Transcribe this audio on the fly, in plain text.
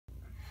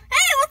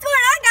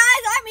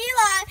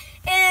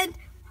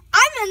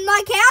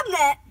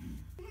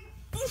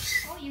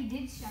you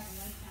did shut it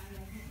down.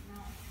 I didn't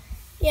know.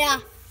 Yeah.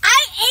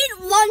 I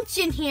ate lunch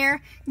in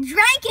here,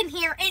 drank in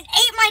here, and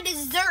ate my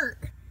dessert.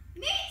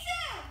 Me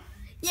too!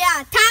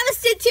 Yeah,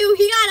 Thomas did too.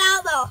 He got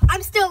out though.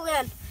 I'm still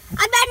in.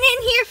 I've been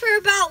in here for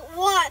about,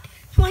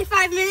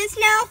 25 minutes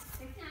now?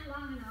 It's not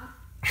long enough.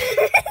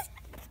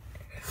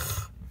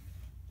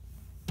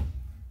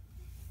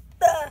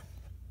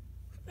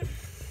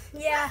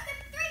 Yeah.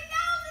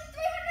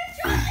 3,300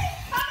 trophies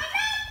coming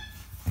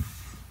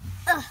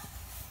up!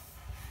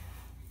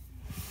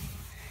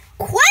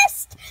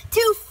 Quest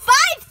to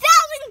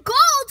 5,000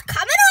 gold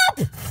coming up.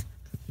 I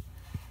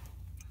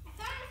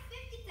thought it was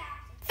 50,000.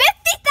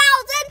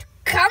 50,000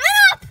 coming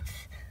up.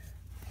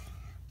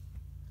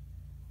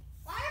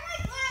 Why are my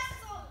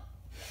glasses on?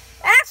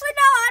 Actually,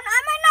 no, I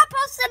might not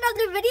post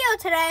another video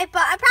today,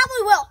 but I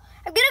probably will.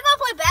 I'm going to go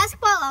play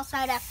basketball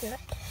outside after it.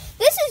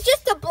 This is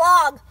just a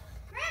blog.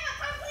 Grandma,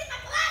 come clean my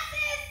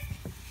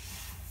glasses!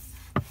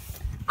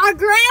 Our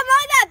grandma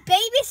that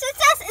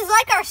babysits us is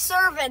like our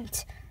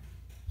servant.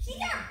 She's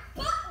our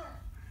butler.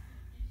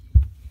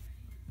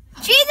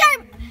 She's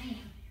our...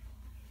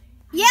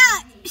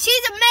 Yeah,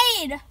 she's a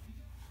maid.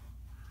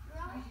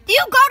 Do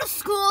you go to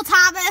school,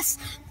 Thomas?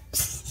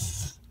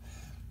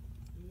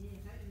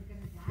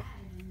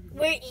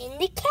 We're in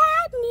the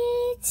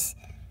cabinets.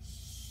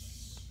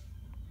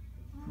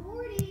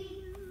 40.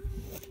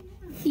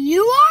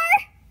 You are?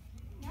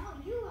 No,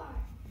 you are.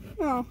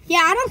 Oh, yeah,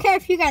 I don't care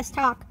if you guys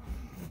talk.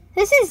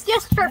 This is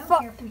just for I don't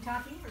fun. care if we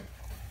talk either.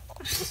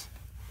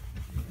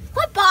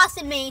 Quit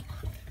bossing me.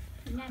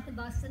 You're not the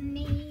boss of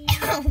me.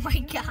 Oh my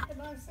You're God. not the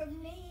boss of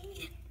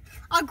me.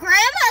 Our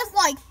grandma is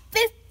like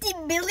 50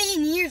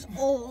 million years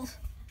old.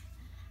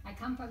 I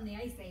come from the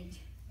Ice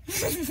Age. She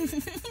She's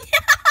 75!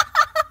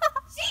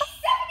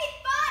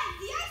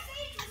 The Ice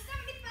Age was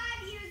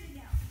 75 years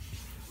ago.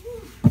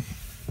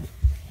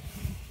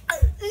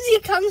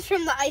 comes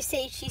from the Ice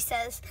Age, she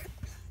says.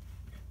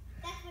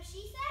 That's what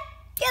she said?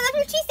 Yeah, that's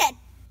what she said.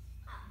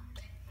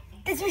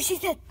 That's what she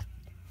said.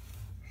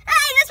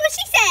 Hey, that's what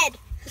she said.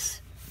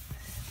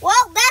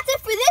 Well, that's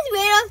it for this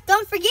video.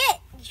 Don't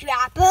forget,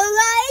 drop a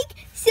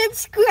like,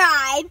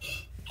 subscribe,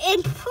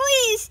 and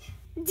please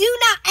do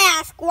not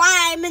ask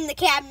why I'm in the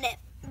cabinet.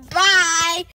 Bye.